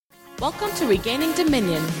Welcome to Regaining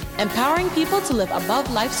Dominion, empowering people to live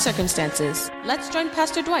above life's circumstances. Let's join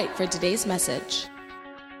Pastor Dwight for today's message.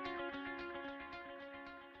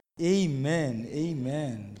 Amen.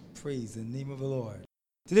 Amen. Praise the name of the Lord.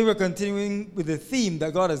 Today we're continuing with the theme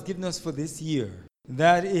that God has given us for this year.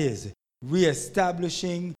 That is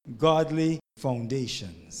reestablishing godly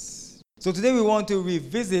foundations. So today we want to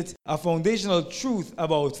revisit a foundational truth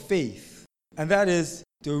about faith. And that is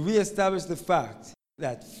to reestablish the fact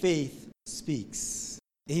that faith speaks.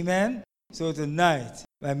 Amen? So tonight,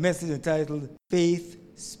 my message entitled,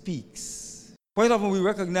 Faith Speaks. Quite often we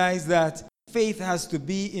recognize that faith has to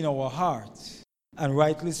be in our hearts, and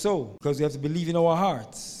rightly so, because we have to believe in our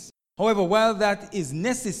hearts. However, while that is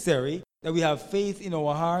necessary, that we have faith in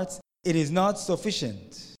our hearts, it is not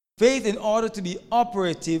sufficient. Faith, in order to be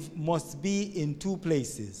operative, must be in two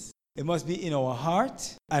places. It must be in our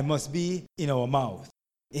heart and must be in our mouth.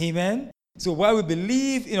 Amen? So while we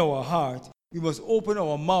believe in our heart, we must open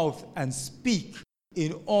our mouth and speak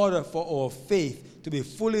in order for our faith to be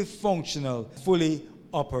fully functional, fully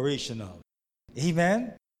operational.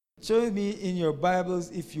 Amen? Show me in your Bibles,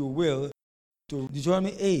 if you will, to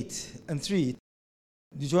Deuteronomy 8:3.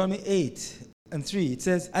 Deuteronomy 8:3. It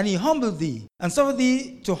says, And he humbled thee, and suffered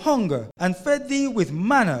thee to hunger, and fed thee with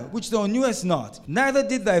manna, which thou knewest not, neither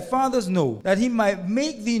did thy fathers know, that he might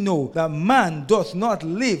make thee know that man doth not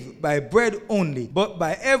live by bread only, but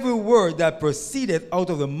by every word that proceedeth out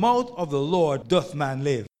of the mouth of the Lord doth man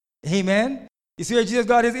live. Amen? You see where Jesus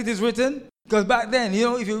God is? It is written. Because back then,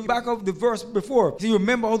 if you back up the verse before, you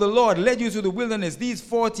remember how the Lord led you through the wilderness these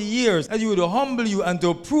 40 years, and He would humble you and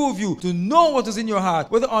to prove you, to know what is in your heart,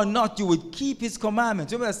 whether or not you would keep His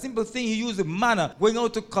commandments. Remember that simple thing He used, the manna, going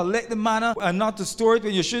out to collect the manna and not to store it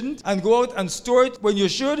when you shouldn't, and go out and store it when you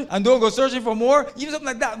should, and don't go searching for more. Even something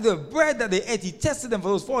like that, the bread that they ate, He tested them for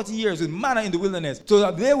those 40 years with manna in the wilderness, so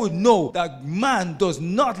that they would know that man does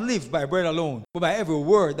not live by bread alone, but by every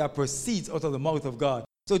word that proceeds out of the mouth of God.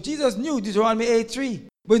 So Jesus knew Deuteronomy 8:3,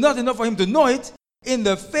 but it's not enough for him to know it. In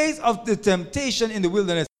the face of the temptation in the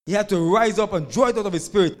wilderness, he had to rise up and draw it out of his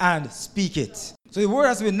spirit and speak it. So the word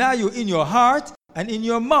has to be now in your heart and in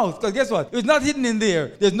your mouth. Because guess what? It's not hidden in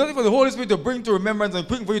there. There's nothing for the Holy Spirit to bring to remembrance and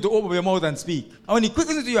quick for you to open your mouth and speak. And when He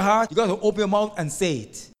quickens into your heart, you got to open your mouth and say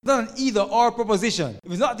it. It's not an either-or proposition.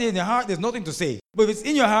 If it's not there in your heart, there's nothing to say. But if it's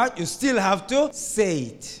in your heart, you still have to say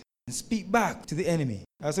it and speak back to the enemy.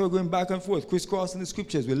 That's why we're going back and forth, crisscrossing the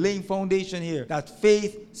scriptures. We're laying foundation here that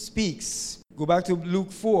faith speaks. Go back to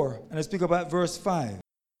Luke 4, and let's speak about verse 5.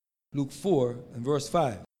 Luke 4 and verse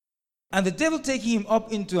 5. And the devil, taking him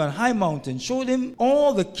up into an high mountain, showed him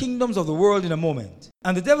all the kingdoms of the world in a moment.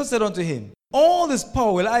 And the devil said unto him, All this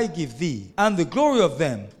power will I give thee, and the glory of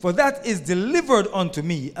them, for that is delivered unto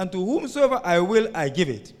me, and to whomsoever I will I give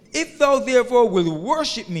it. If thou therefore wilt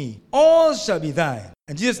worship me, all shall be thine.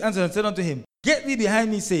 And Jesus answered and said unto him, Get thee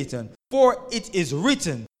behind me, Satan, for it is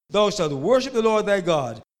written, Thou shalt worship the Lord thy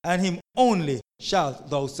God, and him only shalt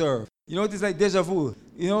thou serve. It is like deja vu.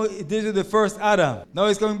 This is the first Adam. Now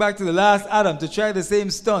he's coming back to the last Adam to try the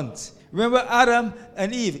same stunt. Remember Adam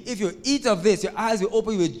and Eve, if you eat of this, your eyes will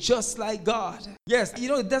open, you will be just like God. Yes,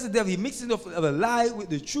 that's the devil. He mixes up a lie with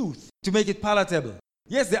the truth to make it palatable.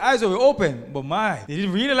 Yes, the eyes were open, but they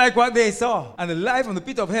didn't really like what they saw. And the lie from the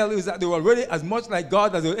pit of hell is that they were already as much like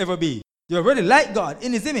God as they will ever be. They were already like God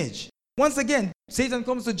in His image. Once again, Satan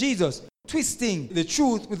comes to Jesus, twisting the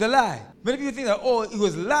truth with a lie. Many people think that, he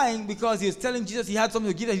was lying because he was telling Jesus he had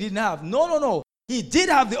something to give that he didn't have. No. He did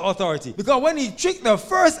have the authority. Because when he tricked the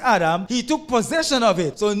first Adam, he took possession of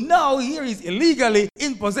it. So now here he's illegally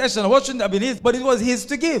in possession of what shouldn't have been his, but it was his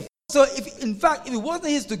to give. So if it wasn't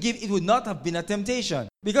his to give, it would not have been a temptation.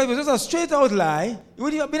 Because if it was just a straight out lie, it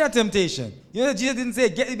wouldn't have been a temptation. Jesus didn't say,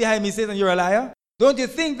 Get thee behind me, Satan, you're a liar. Don't you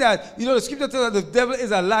think that, the scripture tells us the devil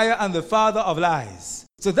is a liar and the father of lies.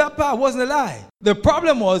 So that part wasn't a lie. The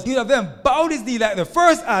problem was, he'd have then bowed his knee like the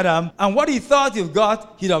first Adam, and what he thought he'd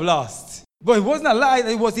got, he'd have lost. But it wasn't a lie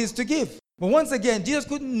that it was his to give. But once again, Jesus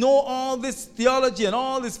couldn't know all this theology and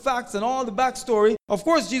all these facts and all the backstory. Of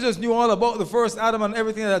course, Jesus knew all about the first Adam and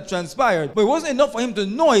everything that had transpired. But it wasn't enough for him to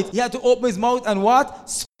know it. He had to open his mouth and what?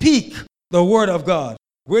 Speak the word of God.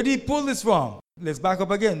 Where did he pull this from? Let's back up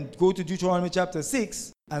again. Go to Deuteronomy chapter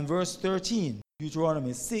 6 and verse 13.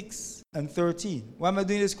 Deuteronomy 6 and 13. Why am I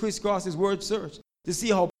doing this crisscross, this word search? To see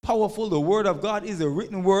how powerful the word of God is, a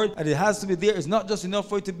written word, and it has to be there. It's not just enough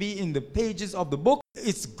for it to be in the pages of the book.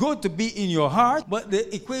 It's good to be in your heart, but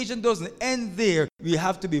the equation doesn't end there. We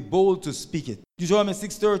have to be bold to speak it. Deuteronomy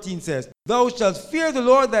 6:13 says, Thou shalt fear the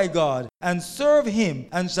Lord thy God, and serve him,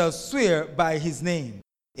 and shalt swear by his name.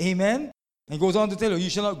 Amen? And he goes on to tell you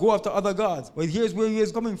shall not go after other gods. But here's where he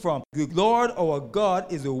is coming from. The Lord our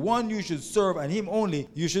God is the one you should serve, and him only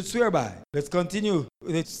you should swear by. Let's continue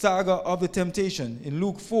with the saga of the temptation in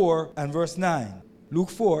Luke 4 and verse 9. Luke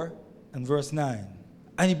 4 and verse 9.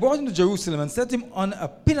 And he brought him to Jerusalem and set him on a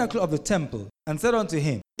pinnacle of the temple and said unto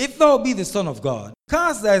him, If thou be the Son of God,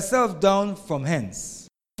 cast thyself down from hence.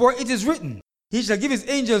 For it is written, He shall give his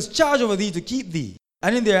angels charge over thee to keep thee,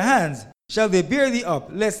 and in their hands shall they bear thee up,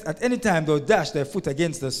 lest at any time thou dash thy foot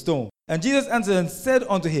against a stone. And Jesus answered and said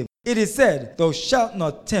unto him, It is said, Thou shalt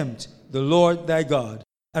not tempt the Lord thy God.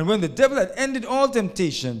 And when the devil had ended all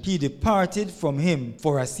temptation, he departed from him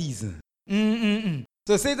for a season.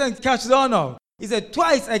 So Satan catches on now. He said,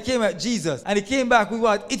 twice I came at Jesus, and he came back with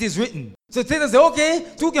what? It is written. So Satan said, okay,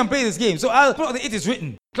 two can play this game. So I'll put the it is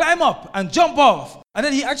written. Climb up and jump off. And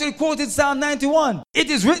then he actually quoted Psalm 91. It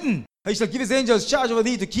is written. He shall give his angels charge over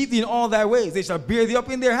thee to keep thee in all thy ways. They shall bear thee up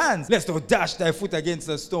in their hands, lest thou dash thy foot against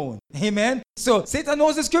a stone. Amen. So Satan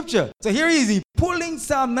knows the scripture. So here he is, pulling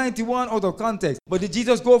Psalm 91 out of context. But did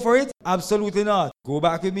Jesus go for it? Absolutely not. Go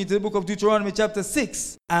back with me to the book of Deuteronomy chapter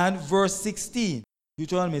 6 and verse 16.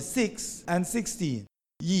 Deuteronomy 6 and 16.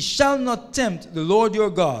 Ye shall not tempt the Lord your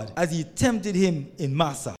God as ye tempted him in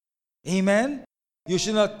Massah. Amen. You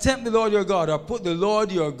should not tempt the Lord your God or put the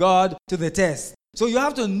Lord your God to the test. So you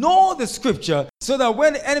have to know the scripture so that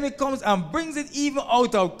when the enemy comes and brings it even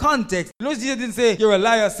out of context, you know, Jesus didn't say, you're a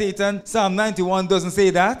liar, Satan. Psalm 91 doesn't say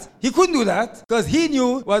that. He couldn't do that because he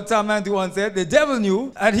knew what Psalm 91 said. The devil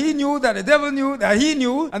knew, and he knew that the devil knew that he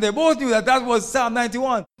knew, and they both knew that that was Psalm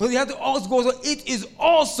 91. But he had to also go, so it is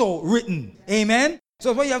also written. Amen. So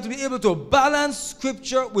that's why you have to be able to balance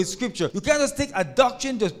scripture with scripture. You can't just take a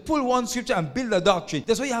doctrine, just pull one scripture and build a doctrine.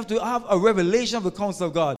 That's why you have to have a revelation of the counsel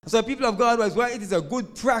of God. So people of God, that's why it is a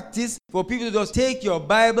good practice for people to just take your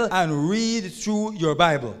Bible and read through your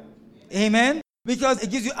Bible. Amen? Because it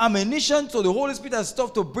gives you ammunition, so the Holy Spirit has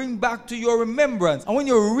stuff to bring back to your remembrance. And when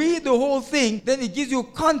you read the whole thing, then it gives you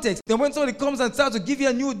context. Then when somebody comes and starts to give you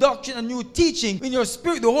a new doctrine, a new teaching, in your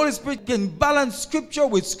spirit, the Holy Spirit can balance scripture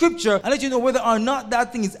with scripture and let you know whether or not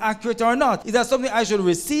that thing is accurate or not. Is that something I should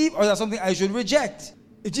receive or is that something I should reject?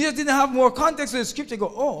 If Jesus didn't have more context with the scripture, go,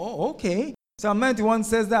 okay. Psalm 91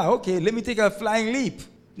 says that. Okay, let me take a flying leap.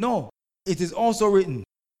 No, it is also written,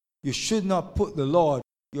 you should not put the Lord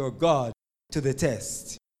your God to the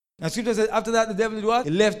test. And scripture says after that the devil did what?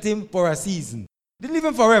 He left him for a season. Didn't leave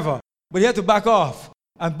him forever, but he had to back off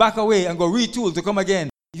and back away and go retool to come again.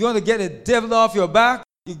 If you want to get the devil off your back,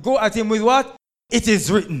 you go at him with what? It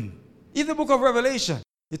is written. In the book of Revelation,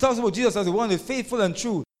 it talks about Jesus as the one who is faithful and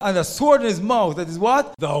true, and a sword in his mouth, that is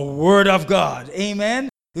what? The word of God. Amen.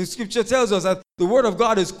 The scripture tells us that the word of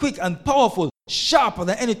God is quick and powerful, sharper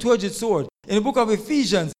than any two-edged sword. In the book of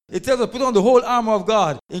Ephesians, it tells us put on the whole armor of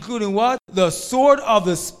God, including what? The sword of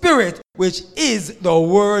the Spirit, which is the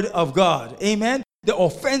word of God. Amen? The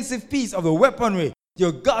offensive piece of the weaponry.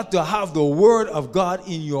 You've got to have the word of God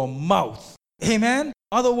in your mouth. Amen?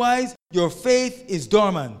 Otherwise, your faith is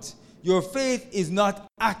dormant. Your faith is not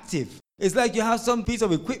active. It's like you have some piece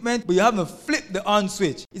of equipment, but you haven't flipped the on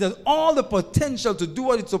switch. It has all the potential to do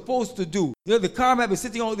what it's supposed to do. You know, the car might be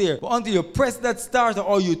sitting out there, but until you press that starter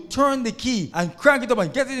or you turn the key and crank it up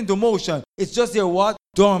and get it into motion, it's just there what?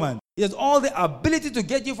 Dormant. It has all the ability to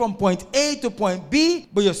get you from point A to point B,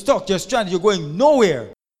 but you're stuck, you're stranded, you're going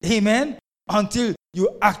nowhere. Amen? Until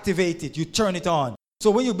you activate it, you turn it on.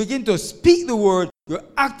 So when you begin to speak the word, you're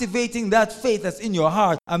activating that faith that's in your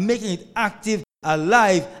heart and making it active,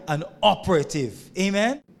 alive, and operative.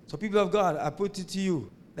 Amen? So people of God, I put it to you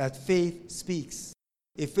that faith speaks.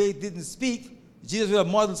 If faith didn't speak, Jesus would have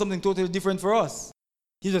modeled something totally different for us.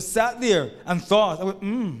 He just sat there and thought,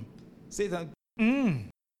 Satan,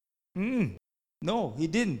 No, he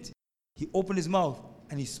didn't. He opened his mouth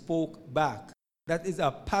and he spoke back. That is a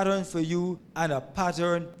pattern for you and a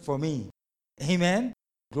pattern for me. Amen?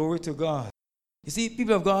 Glory to God. You see,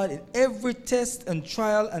 people of God, in every test and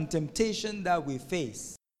trial and temptation that we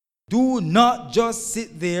face, do not just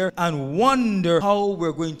sit there and wonder how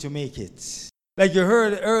we're going to make it. Like you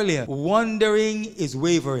heard earlier, wondering is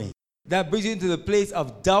wavering. That brings you into the place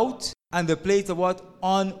of doubt and the place of what?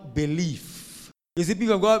 Unbelief. You see,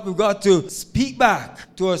 people of God, we've got to speak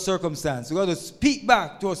back to our circumstance. We've got to speak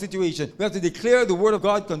back to our situation. We have to declare the word of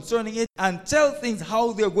God concerning it and tell things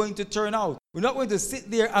how they're going to turn out. We're not going to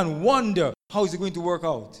sit there and wonder how is it going to work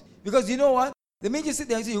out. Because you know what? The minute you sit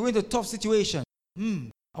there and say you're going to a tough situation.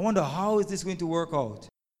 I wonder how is this going to work out?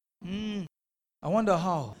 I wonder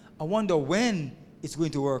how. I wonder when it's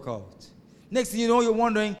going to work out. Next thing you know, you're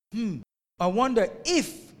wondering, I wonder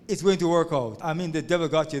if it's going to work out. I mean, the devil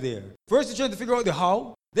got you there. First, you're trying to figure out the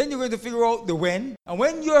how. Then you're going to figure out the when. And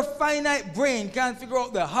when your finite brain can't figure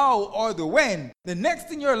out the how or the when, the next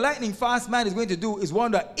thing your lightning fast mind is going to do is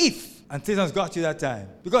wonder if. And Satan's got you that time.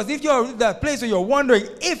 Because if you're in that place where you're wondering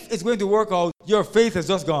if it's going to work out, your faith has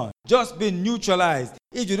just gone. Just been neutralized.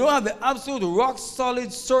 If you don't have the absolute rock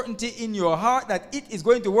solid certainty in your heart that it is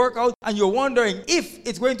going to work out and you're wondering if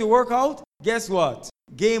it's going to work out, guess what?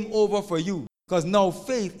 Game over for you. Because now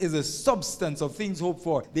faith is a substance of things hoped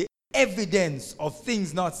for. The evidence of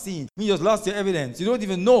things not seen. You just lost your evidence. You don't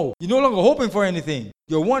even know. You're no longer hoping for anything.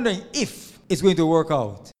 You're wondering if it's going to work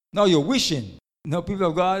out. Now you're wishing. Now, people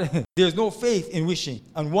of God, there's no faith in wishing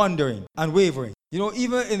and wondering and wavering. You know,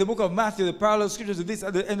 even in the book of Matthew, the parallel scriptures of this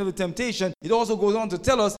at the end of the temptation, it also goes on to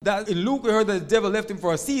tell us that in Luke we heard that the devil left him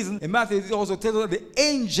for a season. In Matthew, it also tells us that the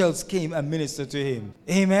angels came and ministered to him.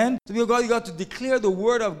 Amen? So, people of God, you got to declare the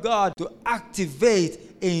word of God to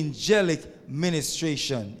activate angelic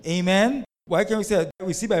ministration. Amen? Why can we say that?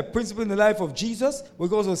 We see by principle in the life of Jesus, we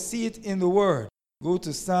can also see it in the word. Go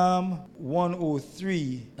to Psalm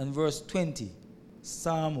 103 and verse 20.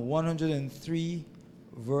 Psalm 103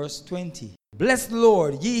 verse 20. Bless the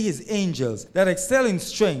Lord, ye his angels, that excel in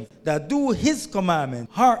strength, that do his commandment,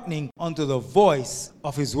 hearkening unto the voice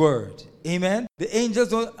of his word. Amen. The angels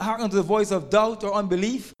don't hearken to the voice of doubt or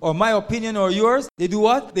unbelief or my opinion or yours. They do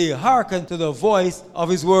what? They hearken to the voice of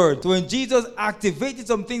his word. So when Jesus activated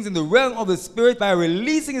some things in the realm of the spirit by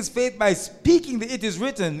releasing his faith, by speaking the it is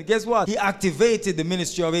written, guess what? He activated the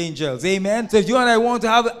ministry of angels. Amen. So if you and I want to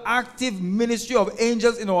have an active ministry of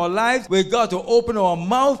angels in our lives, we've got to open our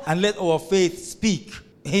mouth and let our faith speak.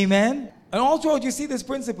 Amen. And all throughout you see this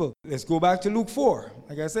principle. Let's go back to Luke 4.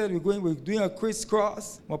 Like I said, we're doing a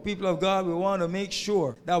crisscross. My people of God, we want to make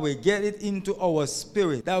sure that we get it into our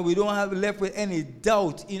spirit, that we don't have left with any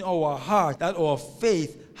doubt in our heart that our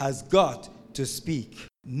faith has got to speak.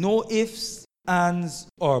 No ifs, ands,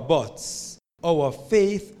 or buts. Our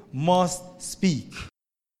faith must speak.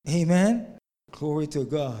 Amen? Glory to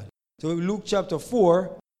God. So Luke chapter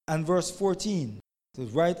 4 and verse 14. So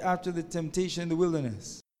right after the temptation in the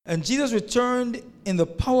wilderness. And Jesus returned in the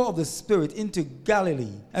power of the Spirit into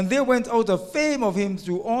Galilee. And there went out a fame of him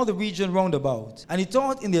through all the region round about. And he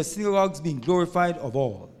taught in their synagogues, being glorified of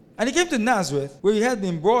all. And he came to Nazareth, where he had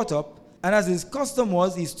been brought up. And as his custom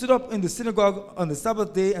was, he stood up in the synagogue on the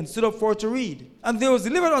Sabbath day and stood up for to read. And there was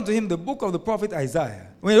delivered unto him the book of the prophet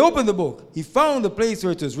Isaiah. When he opened the book, he found the place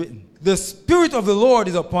where it was written, The Spirit of the Lord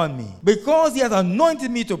is upon me, because he hath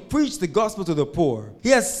anointed me to preach the gospel to the poor. He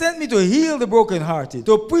has sent me to heal the brokenhearted,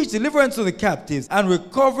 to preach deliverance to the captives, and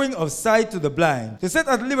recovering of sight to the blind, to set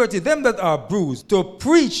at liberty them that are bruised, to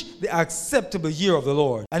preach the acceptable year of the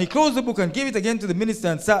Lord. And he closed the book and gave it again to the minister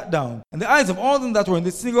and sat down. And the eyes of all them that were in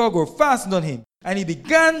the synagogue were fastened on him. And he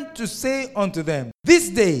began to say unto them, This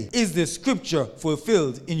day is the scripture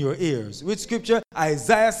fulfilled in your ears. Which scripture?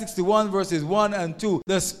 Isaiah 61 verses 1 and 2.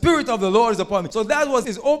 The Spirit of the Lord is upon me. So that was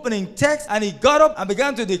his opening text. And he got up and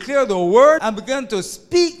began to declare the word and began to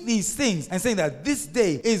speak these things and saying that this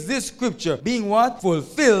day is this scripture being what?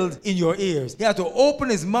 Fulfilled in your ears. He had to open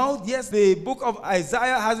his mouth. Yes, the book of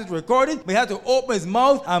Isaiah has it recorded. But he had to open his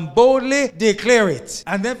mouth and boldly declare it.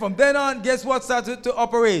 And then from then on, guess what started to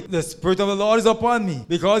operate? The Spirit of the Lord is upon me,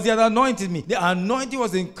 because he had anointed me. The anointing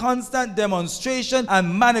was in constant demonstration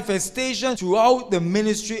and manifestation throughout the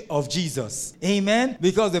ministry of Jesus. Amen.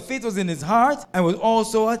 Because the faith was in his heart and was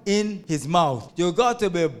also in his mouth. You got to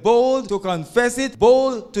be bold to confess it,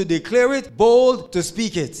 bold to declare it, bold to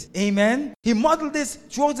speak it. Amen. He modeled this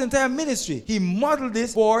throughout his entire ministry. He modeled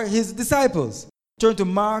this for his disciples. Turn to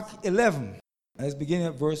Mark 11. Let's begin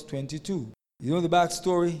at verse 22. You know the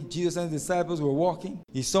backstory? Jesus and his disciples were walking.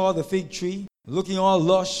 He saw the fig tree looking all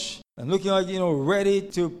lush and looking like, ready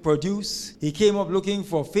to produce. He came up looking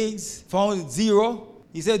for figs, found 0.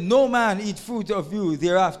 He said, No man eat fruit of you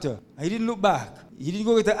thereafter. And he didn't look back. He didn't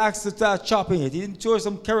go get the axe to start chopping it. He didn't throw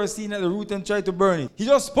some kerosene at the root and try to burn it. He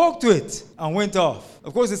just spoke to it and went off.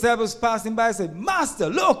 Of course, the disciples passing by said, Master,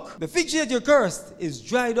 look, the fig tree that you cursed is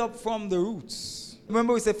dried up from the roots.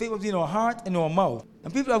 Remember, we said faith was in our heart and our mouth.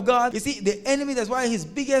 And people of God, you see, the enemy, that's why his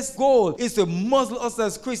biggest goal is to muzzle us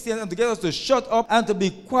as Christians and to get us to shut up and to be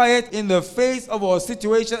quiet in the face of our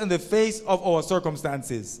situation, in the face of our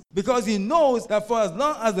circumstances. Because he knows that for as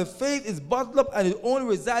long as the faith is bottled up and it only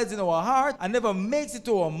resides in our heart and never makes it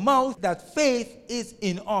to our mouth, that faith is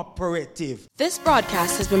inoperative. This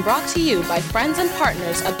broadcast has been brought to you by friends and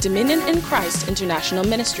partners of Dominion in Christ International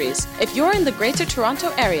Ministries. If you're in the Greater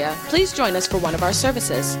Toronto area, please join us for one of our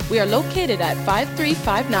services. We are located at 53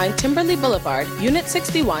 2359 Timberley Boulevard, Unit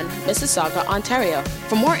 61, Mississauga, Ontario.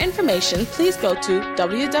 For more information, please go to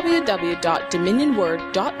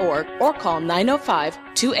www.dominionword.org or call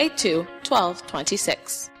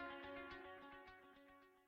 905-282-1226.